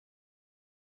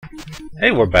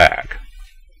Hey, we're back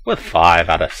with 5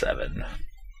 out of 7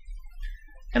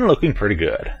 and looking pretty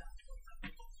good.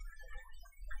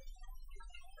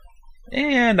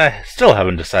 And I still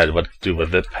haven't decided what to do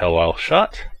with this parallel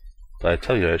shot, but I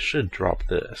tell you I should drop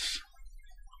this.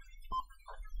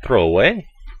 Throw away,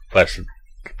 press the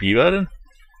B button,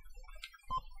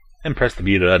 and press the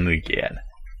B button again,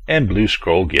 and blue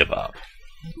scroll give up.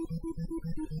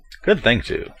 Good thing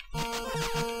too,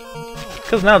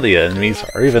 because now the enemies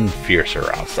are even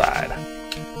fiercer outside.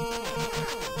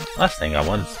 Last thing I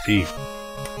want is to be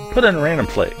put in a random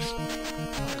place.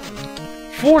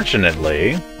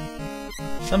 Fortunately,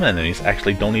 some enemies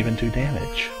actually don't even do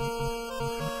damage.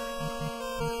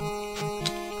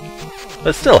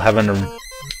 But still, having to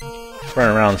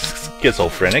run around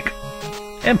schizophrenic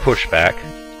and push back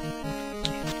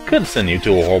could send you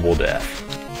to a horrible death.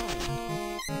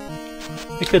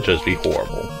 It could just be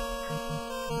horrible.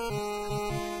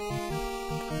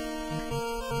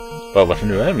 But with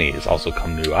new enemies also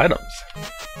come new items.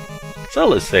 So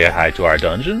let's say hi to our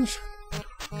dungeons,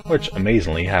 which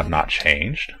amazingly have not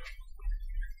changed.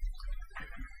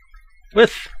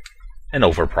 With an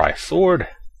overpriced sword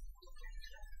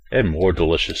and more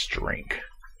delicious drink.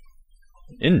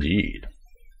 Indeed.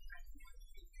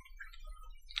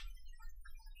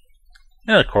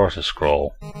 And of course a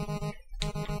scroll.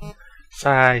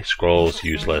 Sigh, scrolls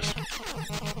useless.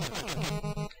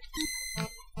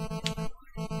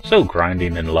 So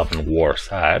grinding and love and war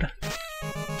aside,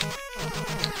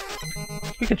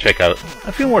 we can check out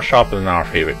a few more shops in our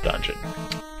favorite dungeon.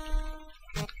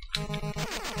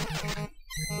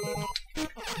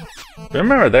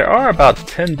 Remember, there are about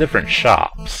 10 different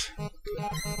shops,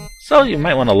 so you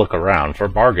might want to look around for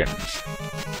bargains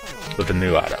with the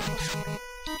new items.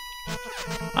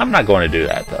 I'm not going to do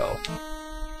that though.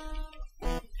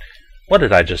 What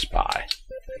did I just buy?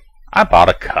 I bought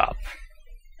a cup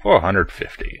for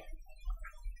 150,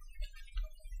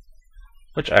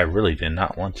 which I really did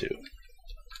not want to.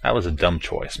 That was a dumb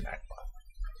choice, Magma.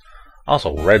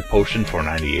 Also, red potion for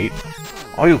 98.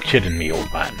 Are you kidding me,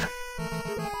 old man?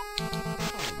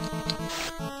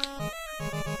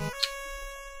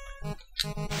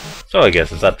 So I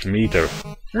guess it's up to me to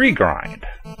regrind,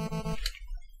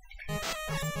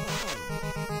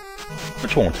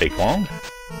 which won't take long,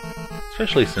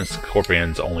 especially since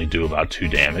scorpions only do about 2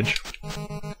 damage.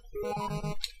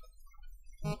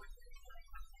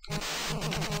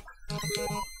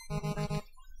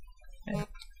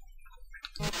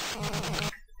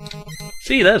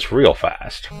 See, that's real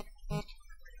fast.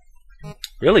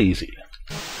 Really easy.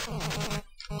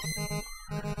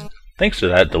 Thanks to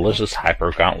that delicious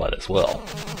hyper gauntlet as well.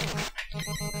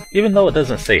 Even though it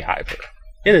doesn't say hyper,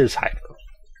 it is hyper.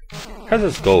 Because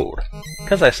it's gold.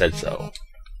 Because I said so.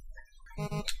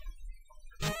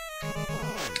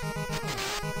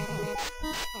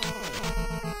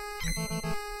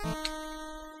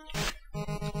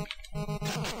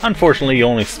 Unfortunately, you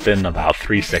only spend about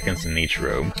 3 seconds in each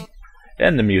room,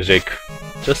 and the music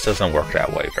just doesn't work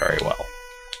that way very well.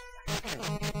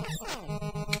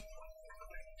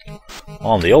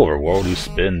 On the overworld, you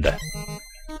spend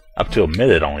up to a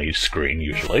minute on each screen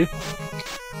usually,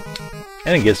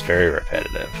 and it gets very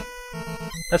repetitive.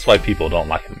 That's why people don't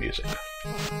like the music.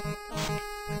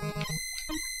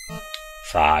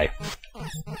 Sigh.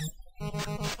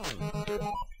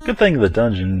 Good thing the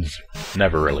dungeons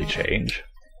never really change,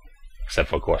 except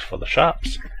for, of course, for the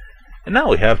shops. And now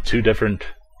we have 2 different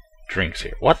drinks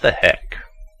here. What the heck?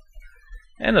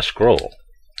 And a scroll.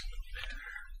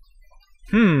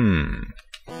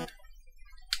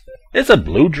 It's a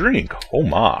blue drink. Oh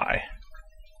my.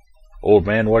 Old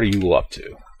man, what are you up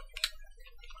to?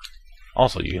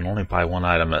 Also, you can only buy 1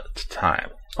 item at a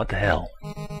time. What the hell?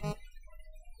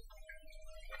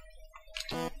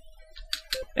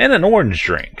 And an orange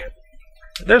drink.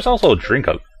 There's also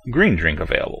a green drink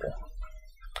available.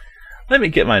 Let me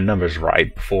get my numbers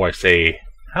right before I say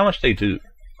how much they do.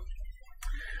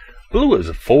 Blue is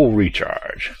a full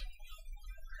recharge.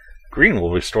 Green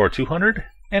will restore 200,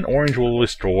 and orange will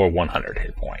restore 100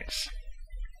 hit points.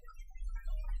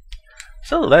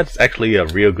 So that's actually a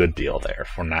real good deal there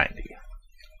for 90.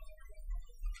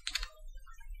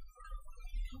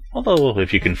 Although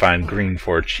if you can find green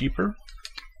for cheaper,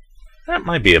 that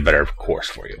might be a better course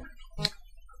for you.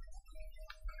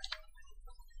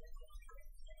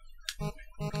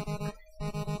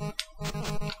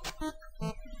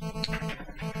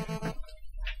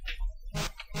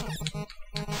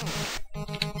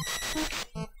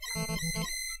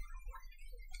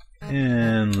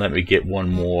 And let me get one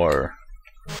more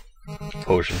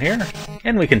potion here,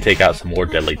 and we can take out some more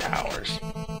deadly towers.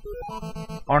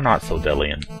 Are not so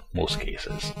deadly in most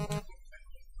cases.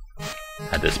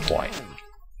 at this point.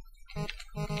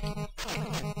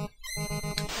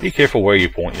 Be careful where you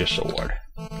point your sword.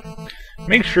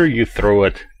 Make sure you throw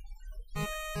it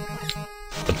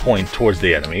the point towards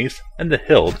the enemies, and the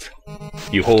hilt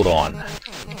you hold on.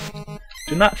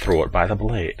 Do not throw it by the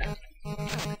blade.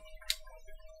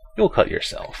 You'll cut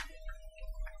yourself.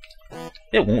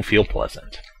 It won't feel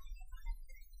pleasant.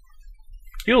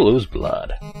 You'll lose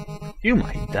blood. You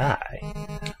might die.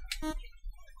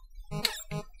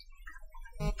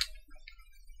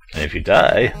 And if you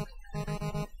die,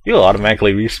 you'll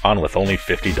automatically respawn with only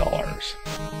 $50.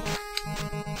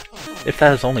 If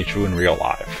that is only true in real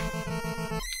life.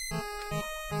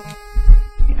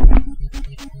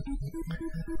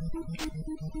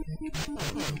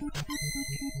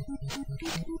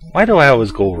 Why do I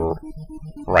always go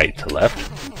right to left?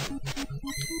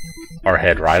 Or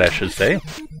head right, I should say.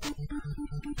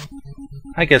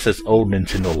 I guess it's old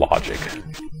Nintendo logic.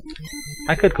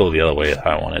 I could go the other way if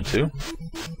I wanted to.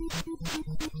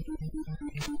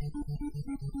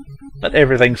 But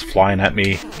everything's flying at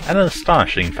me at an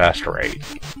astonishing fast rate.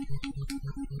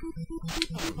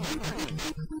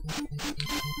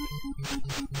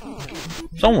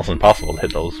 It's almost impossible to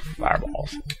hit those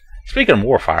fireballs. Speaking of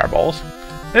more fireballs,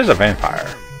 there's a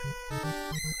vampire.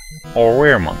 Or a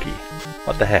were-monkey.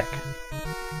 What the heck?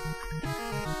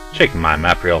 Checking my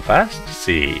map real fast to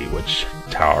see which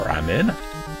tower I'm in.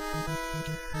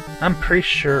 I'm pretty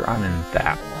sure I'm in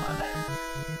that one.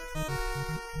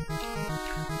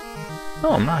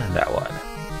 No, I'm not in that one.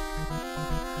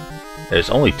 There's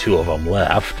only 2 of them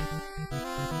left.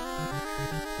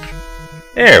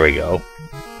 There we go.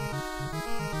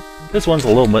 This one's a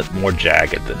little bit more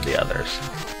jagged than the others.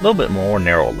 A little bit more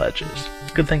narrow ledges.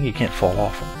 Good thing you can't fall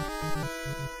off them.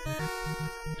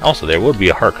 Also, there would be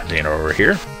a heart container over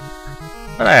here,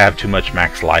 but I have too much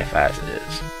max life as it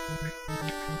is.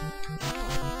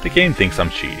 The game thinks I'm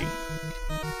cheating.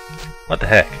 What the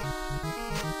heck?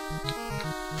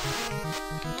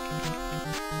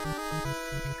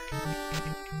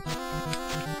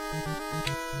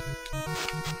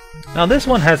 Now this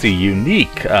one has a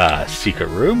unique secret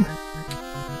room.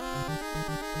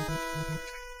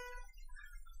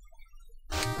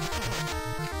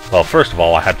 Well, first of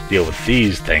all, I have to deal with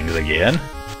these things again.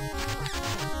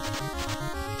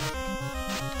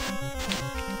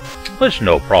 Which,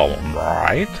 no problem,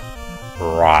 right?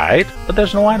 Right? But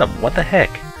there's no item. What the heck?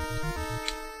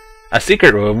 A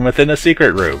secret room within a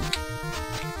secret room.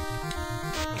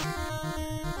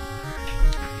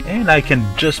 And I can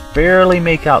just barely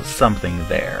make out something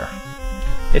there.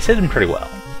 It's hidden pretty well.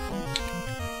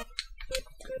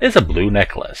 It's a blue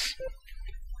necklace.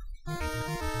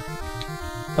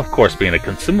 Of course, being a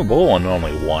consumable and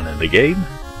only one in the game,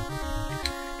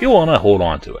 you want to hold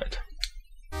on to it.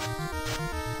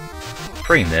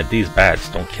 Praying that these bats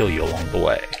don't kill you along the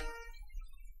way.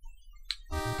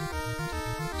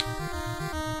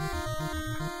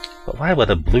 But why would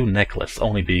a blue necklace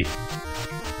only be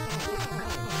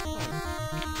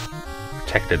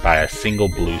protected by a single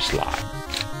blue slime?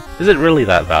 Is it really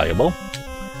that valuable?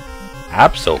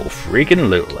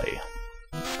 Abso-freaking-lutely.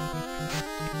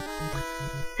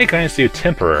 It grants you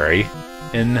temporary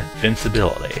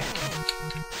invincibility.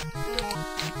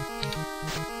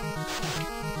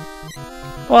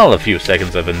 While a few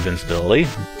seconds of invincibility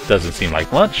doesn't seem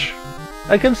like much,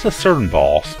 against a certain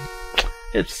boss,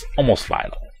 it's almost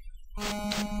vital.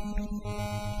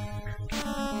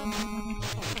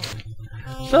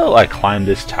 So I climb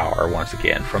this tower once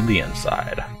again from the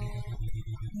inside.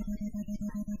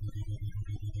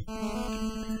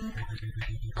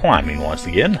 Climbing once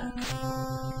again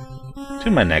to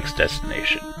my next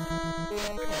destination.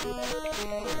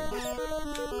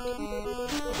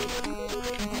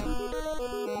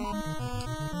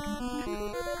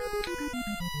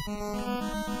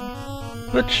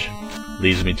 Which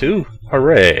leads me to,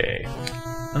 hooray,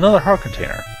 another heart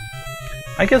container.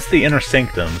 I guess the inner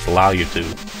sanctums allow you to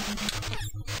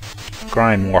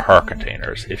grind more heart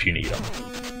containers if you need them.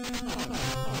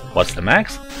 What's the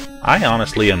max? I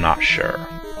honestly am not sure.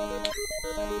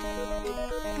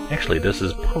 Actually, this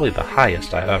is probably the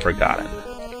highest I've ever gotten.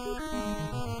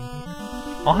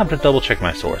 I'll have to double check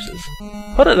my sources.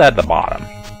 Put it at the bottom.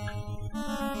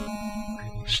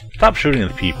 Stop shooting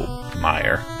at people,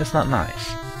 Meyer. It's not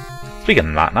nice. Speaking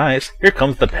of not nice, here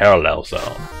comes the parallel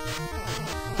zone.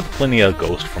 With plenty of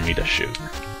ghosts for me to shoot.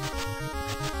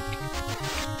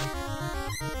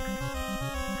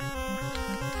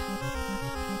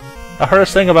 The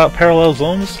hardest thing about parallel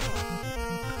zones?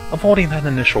 Avoiding that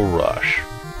initial rush.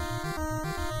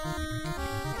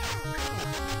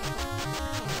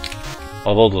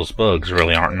 Although those bugs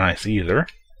really aren't nice either.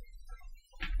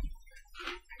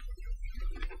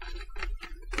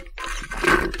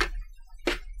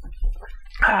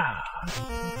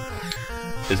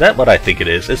 Is that what I think it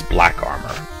is? It's black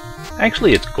armor.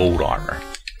 Actually, it's gold armor.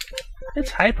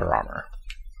 It's hyper armor.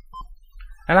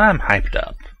 And I'm hyped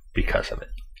up because of it.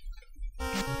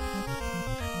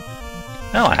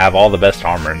 Now I have all the best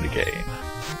armor in the game.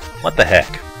 What the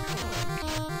heck?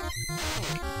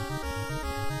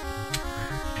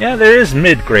 Yeah, there is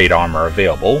mid-grade armor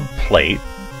available, plate.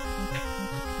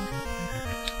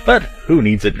 But who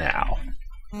needs it now?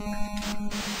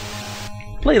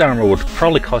 Plate armor would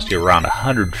probably cost you around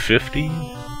 150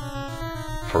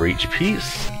 for each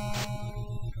piece.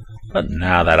 But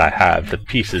now that I have the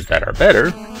pieces that are better,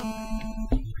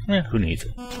 who needs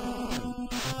it?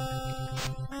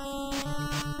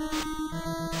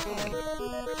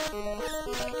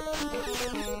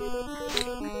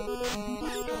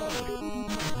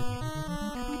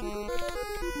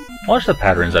 Watch the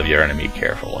patterns of your enemy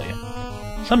carefully.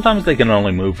 Sometimes they can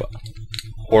only move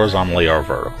horizontally or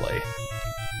vertically.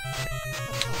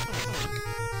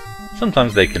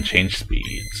 Sometimes they can change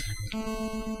speeds.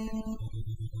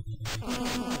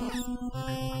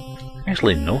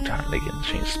 Actually, no time they can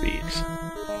change speeds.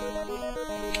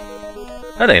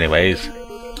 But anyways,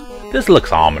 this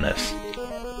looks ominous.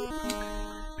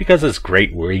 Because it's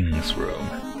Great Wings Room.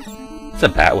 It's a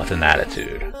bat with an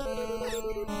attitude.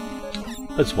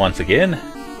 But once again,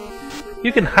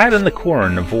 you can hide in the corner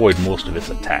and avoid most of its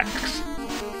attacks.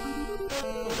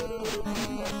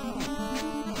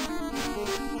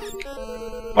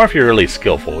 Or if you're really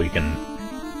skillful, you can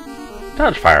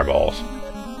dodge fireballs.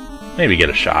 Maybe get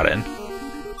a shot in.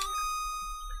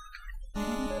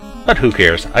 But who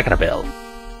cares? I got a bell.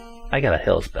 I got a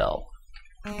Hell's Bell.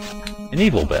 An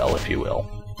evil bell, if you will.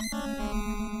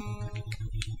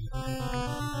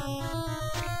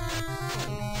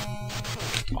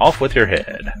 Off with your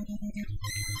head.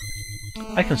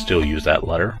 I can still use that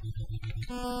letter.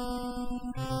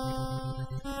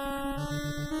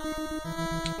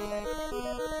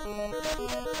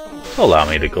 So allow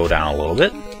me to go down a little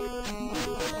bit.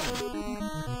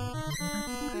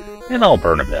 And I'll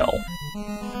burn a bell.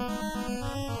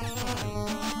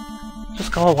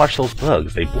 Just gotta watch those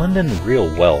bugs. They blend in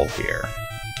real well here.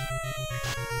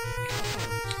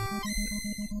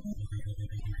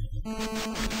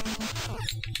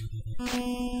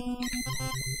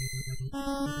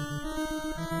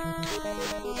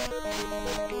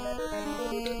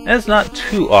 It's not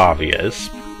too obvious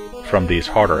from these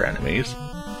harder enemies,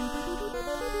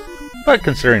 but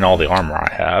considering all the armor I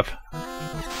have,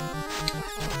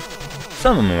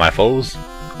 some of my foes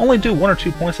only do 1 or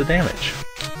 2 points of damage.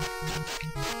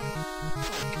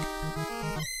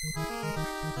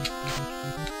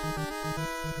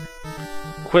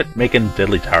 Quit making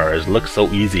deadly towers look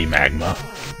so easy, Magma.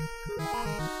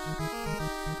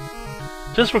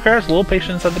 Just requires a little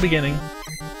patience at the beginning.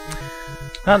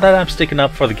 Not that I'm sticking up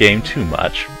for the game too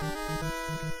much.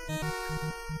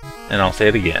 And I'll say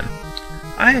it again.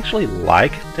 I actually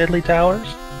like Deadly Towers.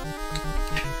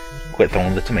 Quit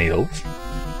throwing the tomatoes.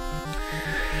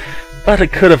 But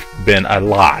it could have been a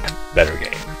lot better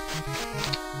game.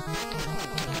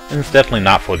 And it's definitely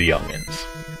not for the youngins.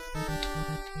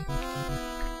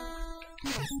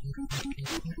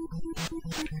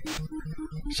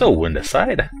 So when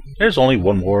decide, there's only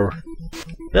one more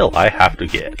bill I have to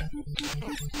get.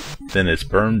 Then it's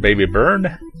burn baby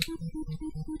burn,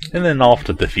 and then off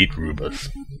to defeat Rubus.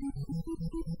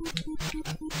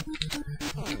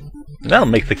 That'll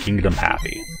make the kingdom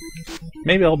happy.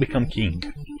 Maybe I'll become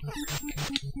king.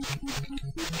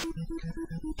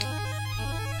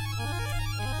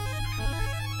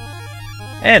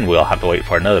 And we'll have to wait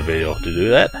for another video to do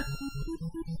that,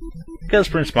 because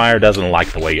Prince Meyer doesn't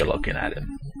like the way you're looking at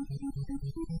him.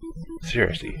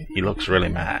 Seriously, he looks really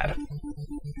mad.